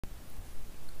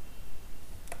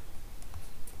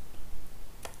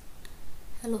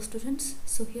Hello students,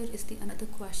 so here is the another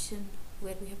question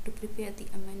where we have to prepare the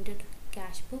amended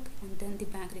cash book and then the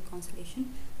bank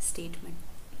reconciliation statement.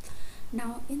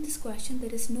 Now in this question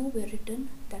there is nowhere written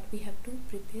that we have to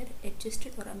prepare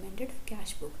adjusted or amended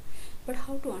cash book, but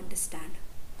how to understand?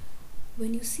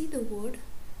 When you see the word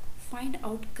find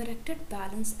out corrected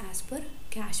balance as per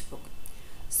cash book,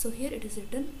 so here it is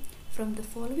written from the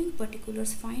following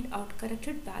particulars find out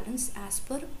corrected balance as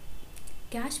per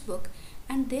cash book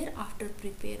and thereafter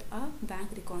prepare a bank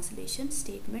reconciliation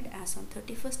statement as on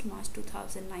 31st March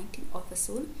 2019 of a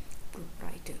sole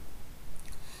proprietor.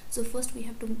 So first we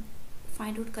have to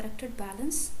find out corrected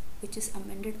balance, which is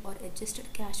amended or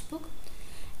adjusted cash book,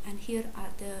 and here are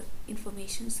the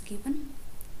informations given.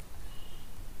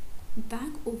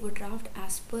 Bank overdraft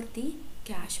as per the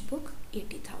cash book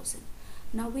 80,000.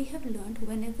 Now we have learned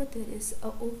whenever there is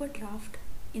a overdraft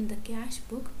in the cash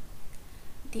book,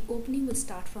 the opening will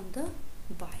start from the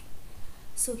buy.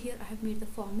 So here I have made the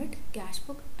format cash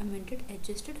book amended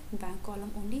adjusted, bank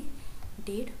column only,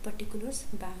 date particulars,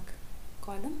 bank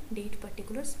column, date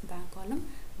particulars, bank column,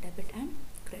 debit and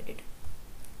credit.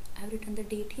 I have written the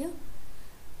date here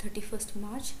 31st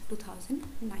March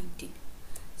 2019.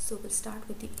 So we'll start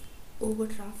with the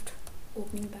overdraft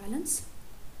opening balance.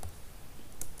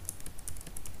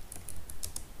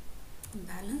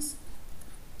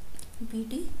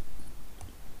 BD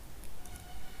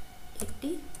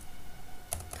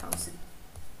 80,000.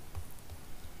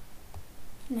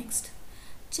 Next,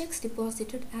 checks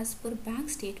deposited as per bank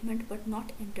statement but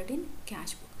not entered in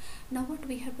cash book. Now what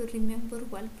we have to remember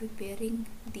while preparing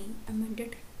the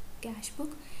amended cash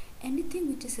book, anything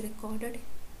which is recorded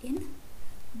in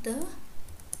the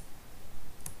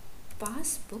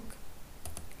passbook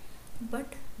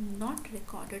but not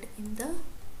recorded in the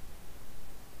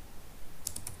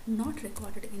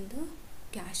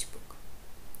cash book,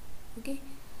 okay,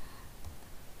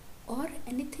 or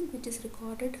anything which is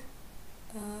recorded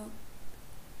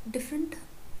different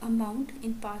amount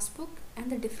in passbook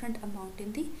and the different amount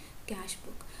in the cash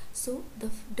book, so the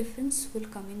difference will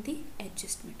come in the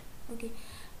adjustment, okay.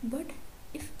 But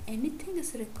if anything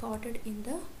is recorded in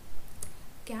the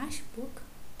cash book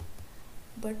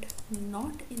but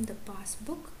not in the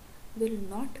passbook, will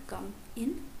not come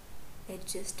in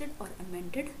adjusted or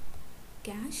amended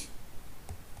cash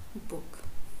book,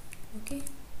 okay.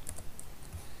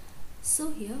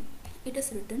 So here it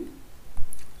is written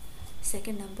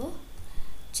second number,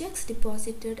 checks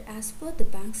deposited as per the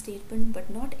bank statement but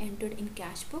not entered in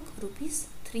cash book rupees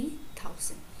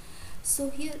 3,000.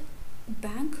 So here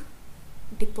bank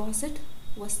deposit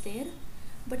was there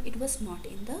but it was not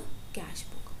in the cash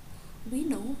book. We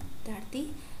know that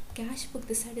the cash book,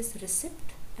 this side is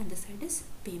receipt and this side is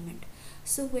payment.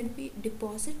 So when we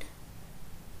deposit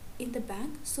in the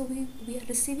bank, so we are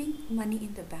receiving money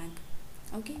in the bank,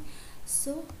 okay.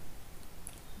 So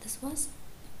this was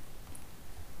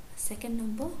second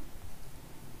number.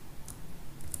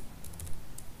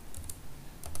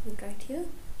 We'll write here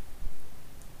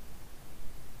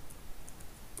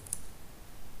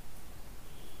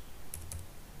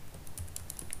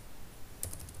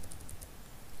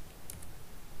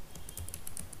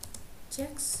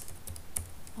checks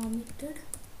omitted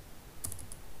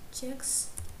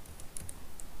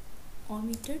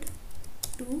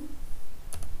to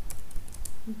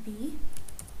be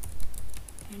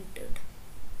entered,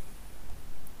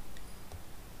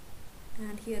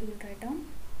 and here we'll write down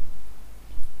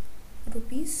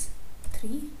rupees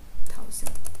 3,000.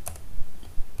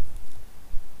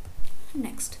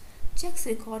 Next, checks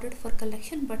recorded for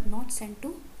collection but not sent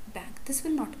to bank. This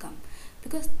will not come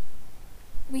because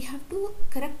we have to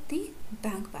correct the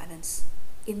bank balance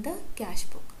in the cash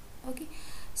book, okay.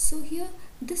 So here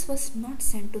this was not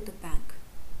sent to the bank,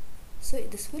 so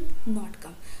this will not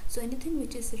come. So anything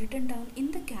which is written down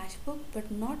in the cash book but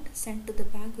not sent to the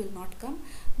bank will not come,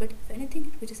 but if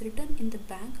anything which is written in the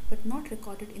bank but not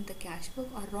recorded in the cash book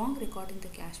or wrong record in the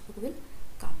cash book will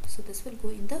come. So this will go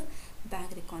in the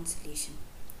bank reconciliation.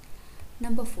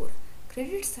 Number 4,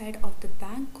 credit side of the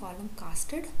bank column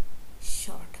casted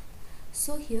short.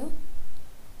 So here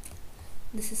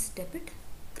this is debit,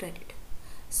 credit.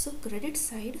 So credit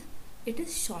side it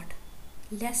is short,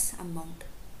 less amount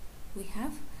we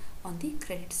have on the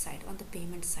credit side, on the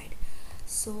payment side.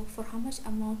 So for how much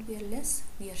amount we are less,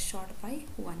 we are short by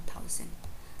 1,000.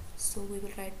 So we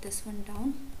will write this one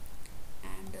down,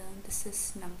 and this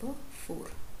is number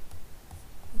 4,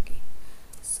 okay.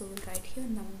 So we'll write here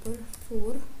number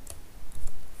 4,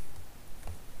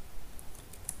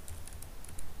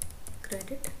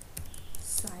 credit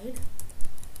side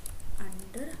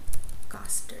under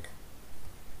casted.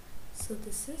 So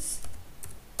this is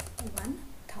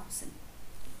 1,000.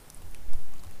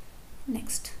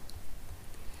 Next,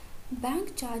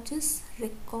 bank charges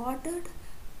recorded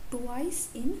twice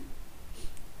in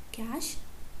cash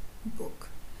book.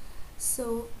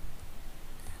 So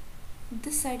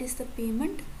this side is the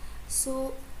payment.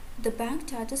 So the bank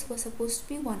charges were supposed to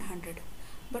be 100,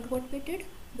 but what we did,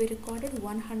 we recorded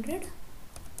 100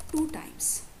 two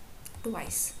times,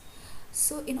 twice.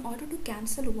 So in order to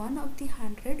cancel one of the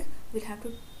 100, we'll have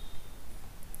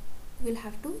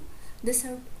to this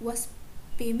was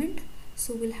payment,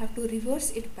 so we'll have to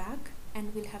reverse it back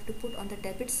and we'll have to put on the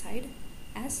debit side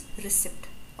as receipt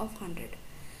of 100.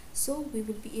 So we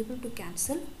will be able to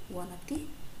cancel one of the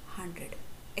 100,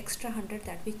 extra 100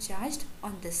 that we charged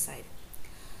on this side.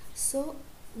 So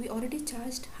we already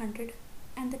charged 100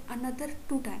 and then another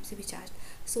 2 times we charged.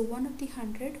 So one of the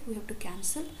 100 we have to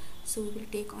cancel, so we will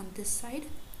take on this side,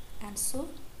 and so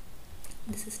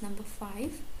this is number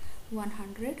 5,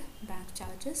 100 bank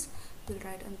charges. We'll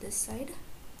write on this side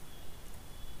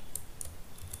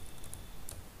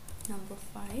number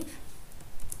 5,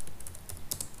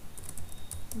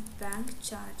 bank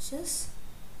charges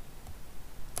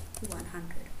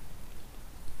 100.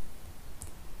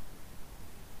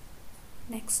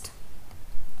 Next,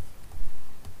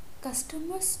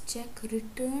 customer's check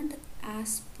returned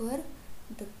as per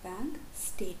the bank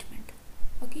statement.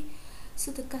 Okay,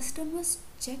 so the customer's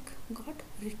check got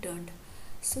returned.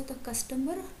 So the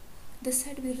customer, this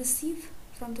side we receive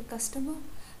from the customer,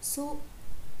 so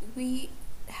we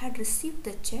had received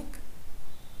the check,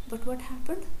 but what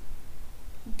happened,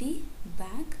 the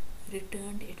bank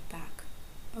returned it back.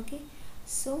 Okay,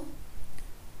 so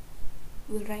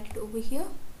we'll write it over here,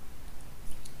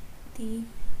 the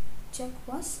check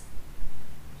was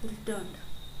returned.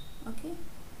 Okay,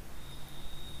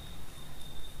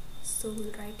 so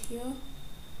we'll write here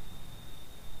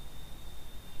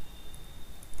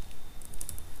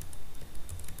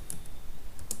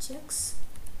checks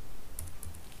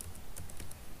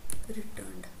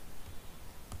returned,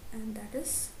 and that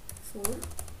is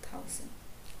 4,000.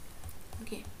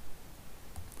 Okay,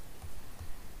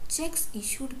 checks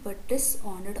issued but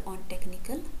dishonored on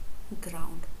technical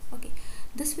ground. Okay,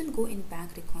 this will go in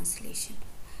bank reconciliation.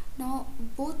 Now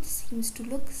both seems to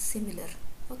look similar.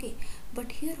 Okay,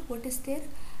 but here what is there,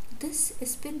 this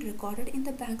has been recorded in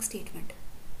the bank statement,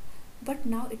 but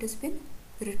now it has been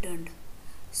returned.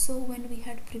 So when we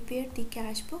had prepared the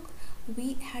cash book,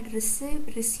 we had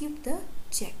received the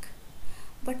check,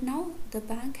 but now the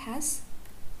bank has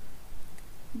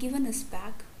given us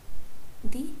back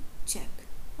the check.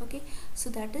 Okay, so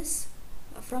that is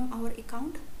from our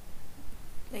account,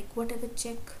 like whatever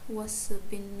check was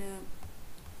been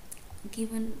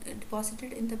given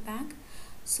deposited in the bank,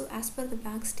 so as per the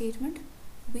bank statement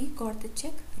we got the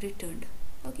check returned.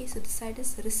 Okay, so this side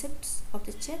is receipts of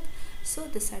the check, so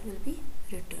this side will be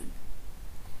returned,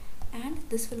 and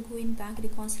this will go in bank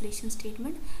reconciliation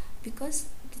statement because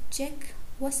the check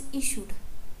was issued.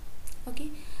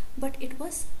 Okay, but it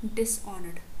was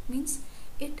dishonored, means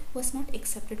it was not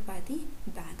accepted by the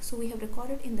bank, so we have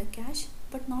recorded in the cash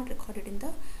but not recorded in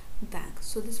the bank,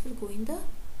 so this will go in the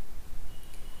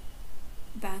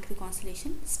bank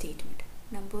reconciliation statement.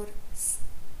 Number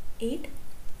 8.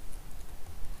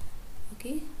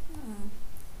 Okay,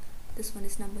 this one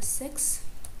is number 6.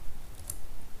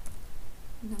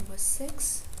 Number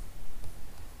 6,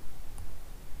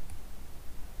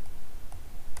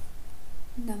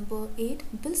 number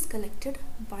 8, bills collected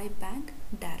by bank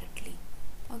directly.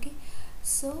 Okay,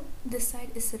 so this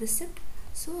side is a receipt,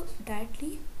 so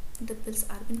directly the bills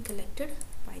are being collected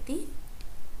by the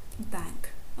bank.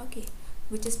 Okay,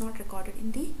 which is not recorded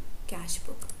in the cash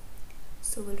book,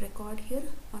 so we'll record here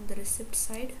on the receipt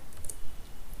side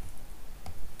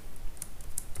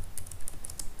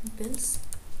bills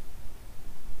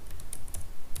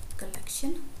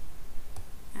collection,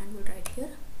 and we'll write here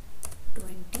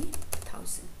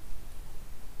 20,000.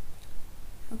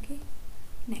 Okay,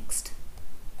 next,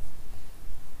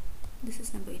 this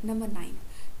is number 8. Number 9,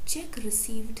 check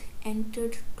received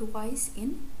entered twice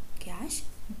in cash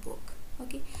book.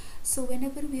 Okay, so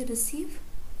whenever we receive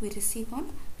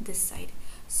on this side,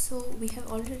 so we have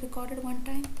already recorded one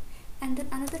time, and then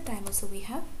another time also we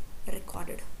have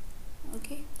recorded.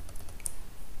 Okay,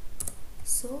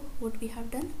 so what we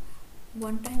have done,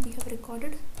 one time we have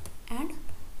recorded and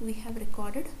we have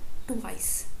recorded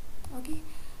twice. Okay,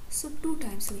 so 2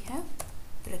 times we have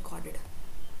recorded.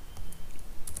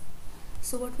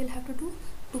 So what we'll have to do,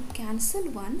 to cancel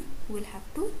one, we'll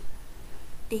have to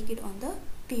take it on the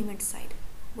payment side.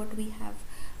 What we have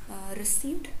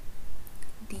received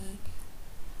the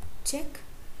check,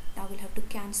 now we'll have to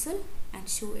cancel and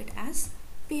show it as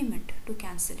payment to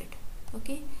cancel it.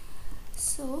 Okay,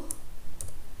 so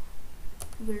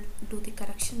we'll do the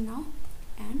correction now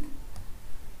and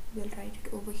we'll write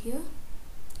it over here.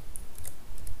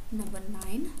 Number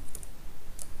 9,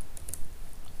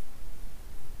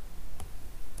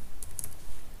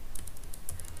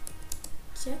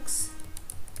 checks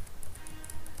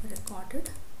recorded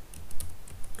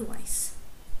twice,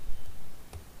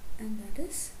 and that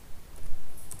is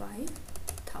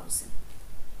 5,000.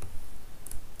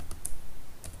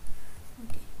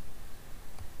 Okay,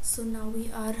 so now we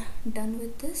are done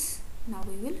with this. Now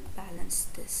we will balance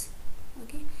this.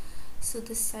 Okay, so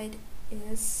this side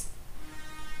is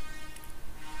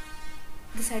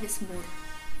more.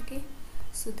 Okay,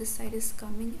 so this side is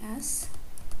coming as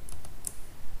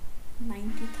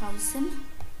 90,000.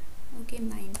 Okay,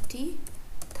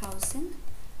 90,000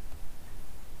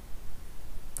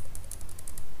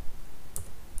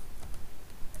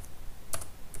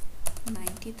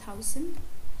 90,000,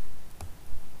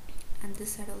 and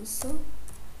this side also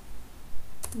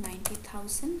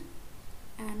 90,000,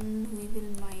 and we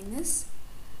will minus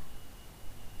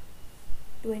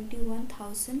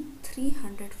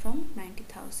 21,300 from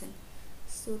 90,000,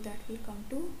 so that will come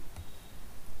to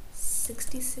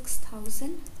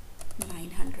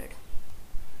 66,900.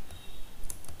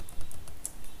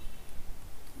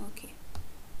 Okay,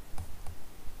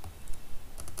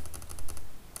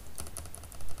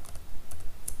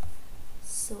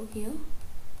 so here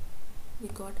we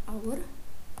got our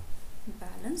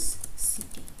balance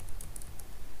CD.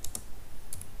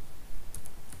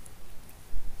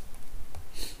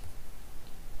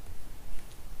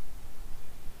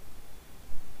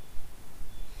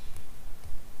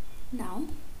 Now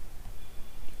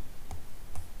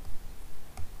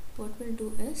what we'll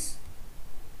do is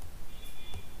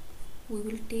we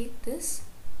will take this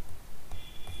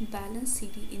balance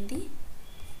CD in the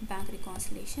bank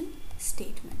reconciliation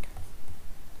statement.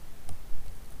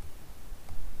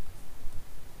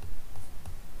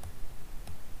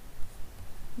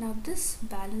 Now this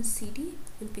balance CD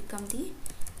will become the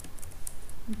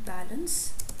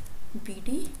balance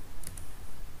BD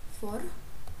for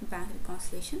bank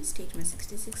reconciliation statement,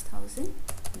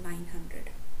 66,900.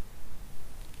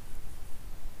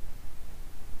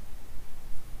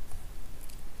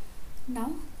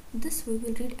 Now this we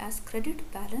will read as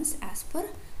credit balance as per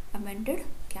amended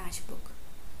cash book.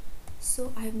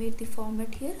 So I have made the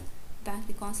format here: bank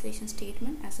reconciliation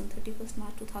statement as on 31st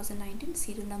March 2019,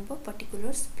 serial number,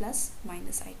 particulars, plus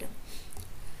minus item.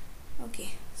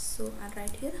 Okay, so I'll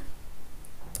write here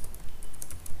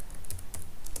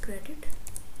credit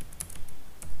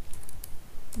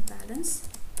balance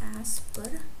as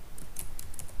per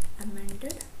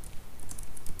amended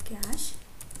cash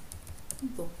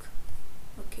book.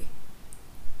 Okay,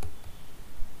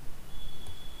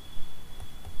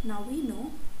 now we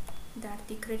know that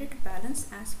the credit balance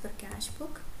as per cash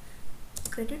book,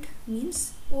 credit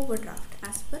means overdraft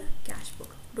as per cash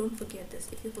book. Don't forget this.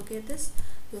 If you forget this,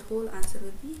 your whole answer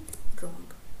will be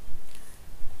wrong.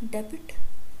 Debit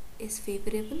is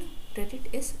favorable, credit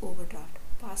is overdraft.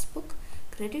 Passbook,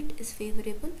 credit is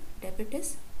favorable, debit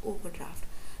is overdraft.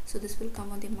 So this will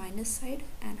come on the minus side,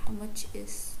 and how much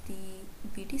is the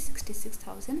BD?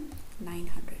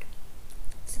 66,900.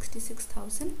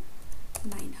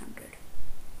 66,900.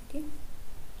 Okay,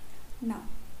 now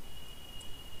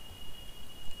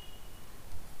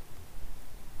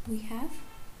we have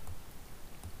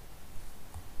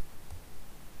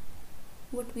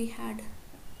what we had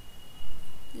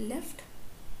left.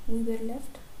 We were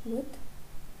left with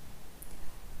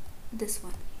this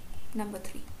one, number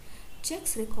 3,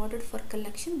 checks recorded for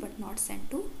collection but not sent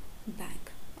to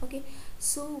bank. Okay,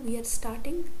 so we are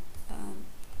starting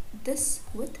this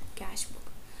with cash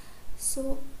book.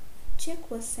 So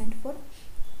check was sent for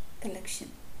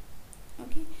collection,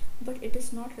 okay, but it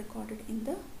is not recorded in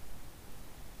the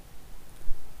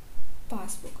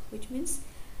passbook, which means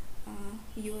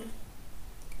your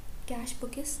cash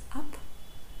book is up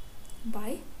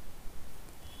by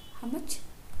how much?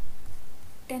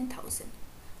 10,000,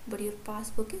 but your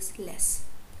passbook is less.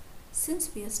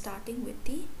 Since we are starting with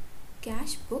the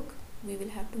cash book, we will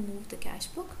have to move the cash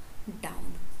book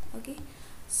down. Okay,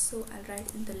 so I'll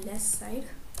write in the less side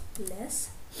less,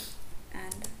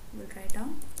 and we'll write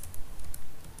down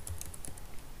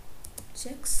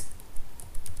checks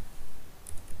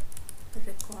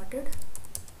recorded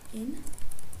in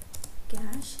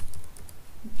cash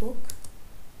book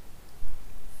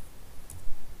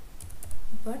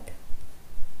but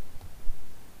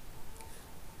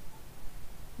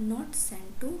not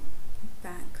sent to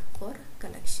bank for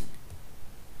collection.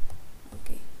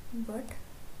 Okay, but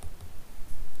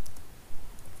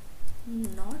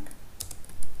not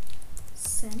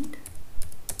sent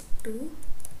to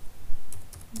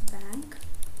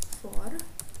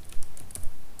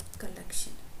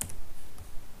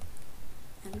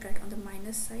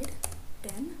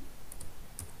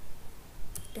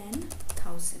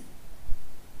 10,000.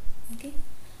 Okay,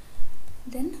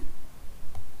 then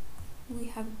we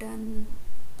have done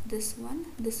this one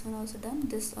also done,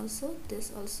 this also,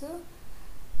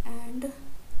 and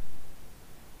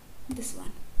this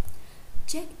one.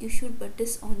 Check issued but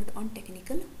dishonored on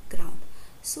technical ground.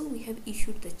 So we have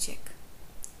issued the check.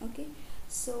 Okay,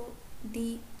 so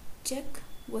the check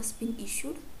was being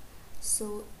issued,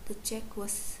 so the check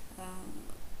was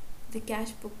the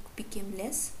cash book became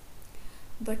less,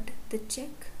 but the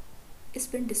check is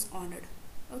been dishonored.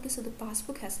 Okay, so the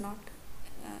passbook has not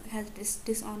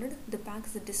dishonored, the bank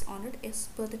is dishonored as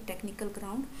per the technical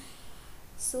ground.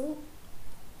 So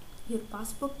your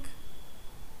passbook,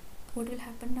 what will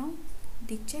happen now?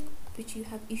 The check which you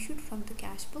have issued from the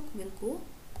cash book will go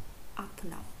up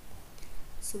now.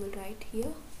 So we'll write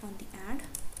here on the ad,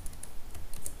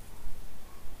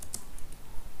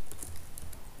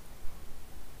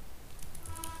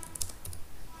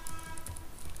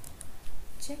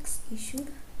 checks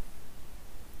issued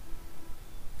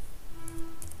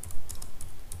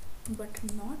but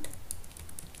not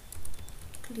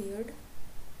cleared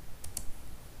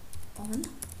on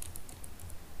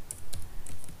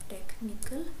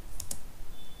technical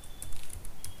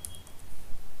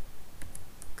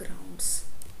grounds,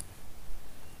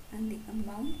 and the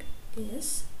amount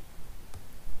is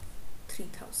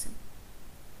 3,000.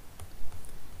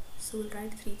 So we'll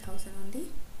write 3,000 on the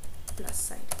plus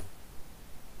side.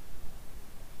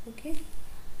 Okay,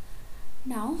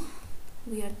 now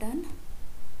we are done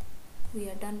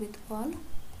with all.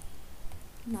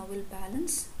 Now we'll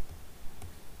balance.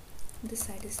 This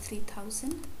side is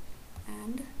 3,000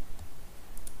 and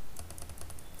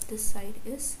this side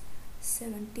is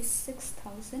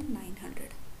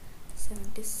 76,900.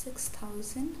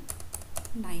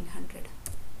 76,900.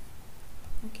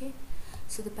 Okay,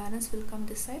 so the balance will come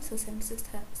this side. So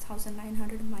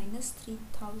 76,900 minus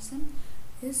 3,000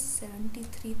 is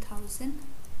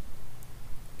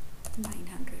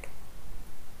 73,900.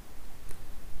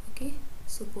 Okay,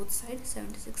 so both sides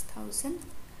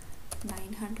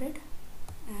 76,900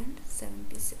 and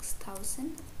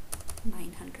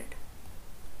 76,900.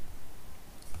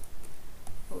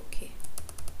 Okay,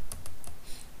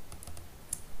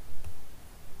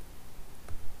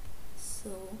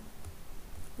 so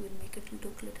we'll make it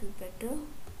look a little better.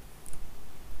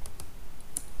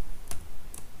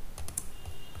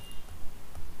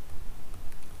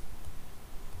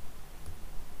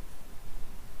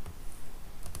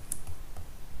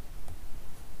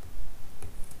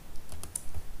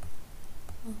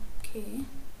 Okay,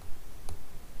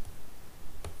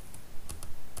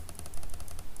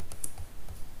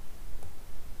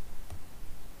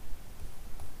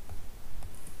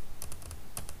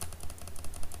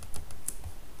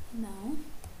 now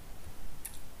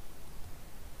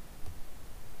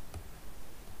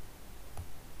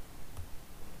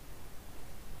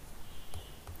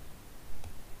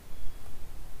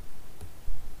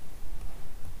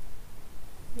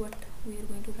what we are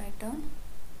going to write down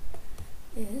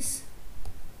is,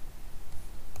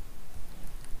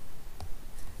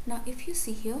 now if you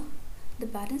see here, the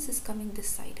balance is coming this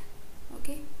side.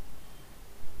 Okay,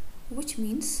 which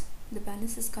means the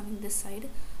balance is coming this side,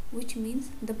 which means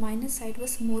the minus side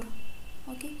was more.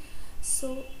 Okay,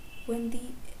 so when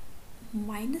the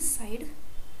minus side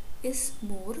is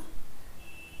more,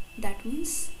 that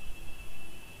means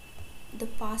the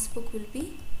passbook will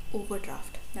be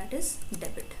overdraft, that is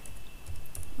debit.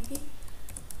 Okay,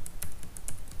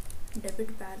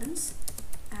 debit balance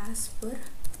as per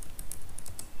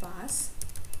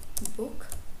passbook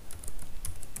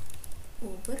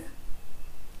overdraft.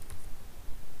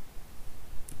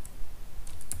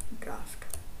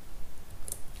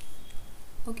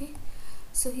 Okay,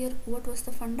 so here what was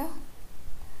the funda?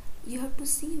 You have to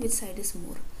see which side is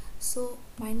more. So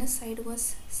minus side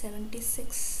was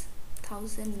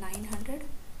 76,900,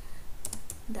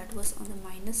 that was on the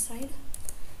minus side,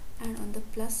 and on the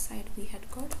plus side we had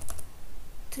got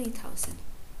 3,000,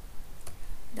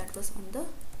 that was on the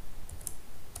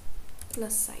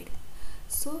plus side.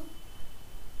 So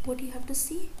what you have to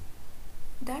see,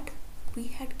 that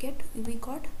we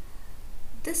got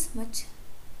this much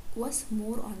was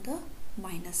more on the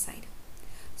minus side.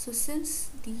 So since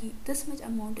this much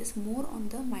amount is more on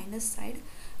the minus side,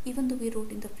 even though we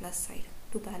wrote in the plus side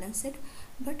to balance it,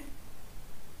 but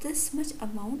this much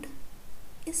amount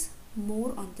is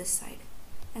more on this side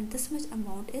and this much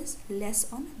amount is less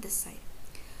on this side.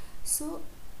 So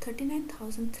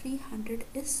 39,300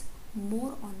 is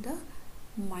more on the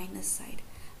minus side,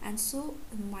 and so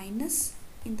minus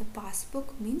in the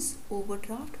passbook means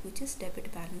overdraft, which is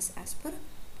debit balance as per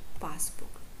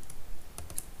passbook.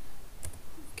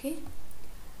 Okay,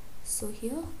 so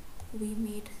here we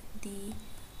made the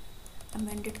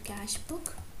amended cash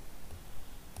book,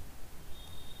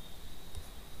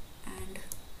 and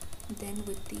then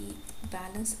with the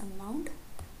balance amount,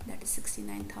 that is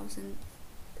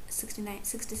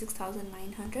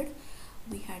 66,900,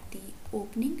 we had the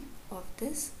opening of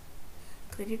this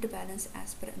credit balance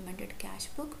as per amended cash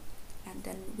book, and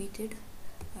then we did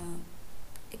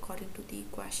according to the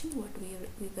question what we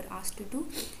were asked to do.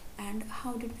 And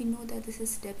how did we know that this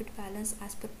is debit balance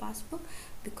as per passbook?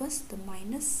 Because the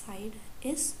minus side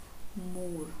is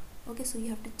more. Okay, so you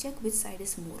have to check which side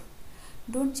is more.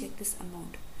 Don't check this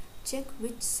amount, check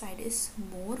which side is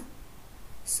more,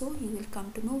 so you will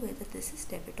come to know whether this is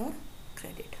debit or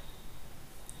credit.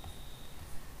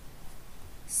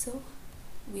 So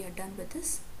we are done with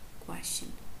this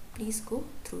question. Please go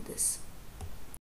through this.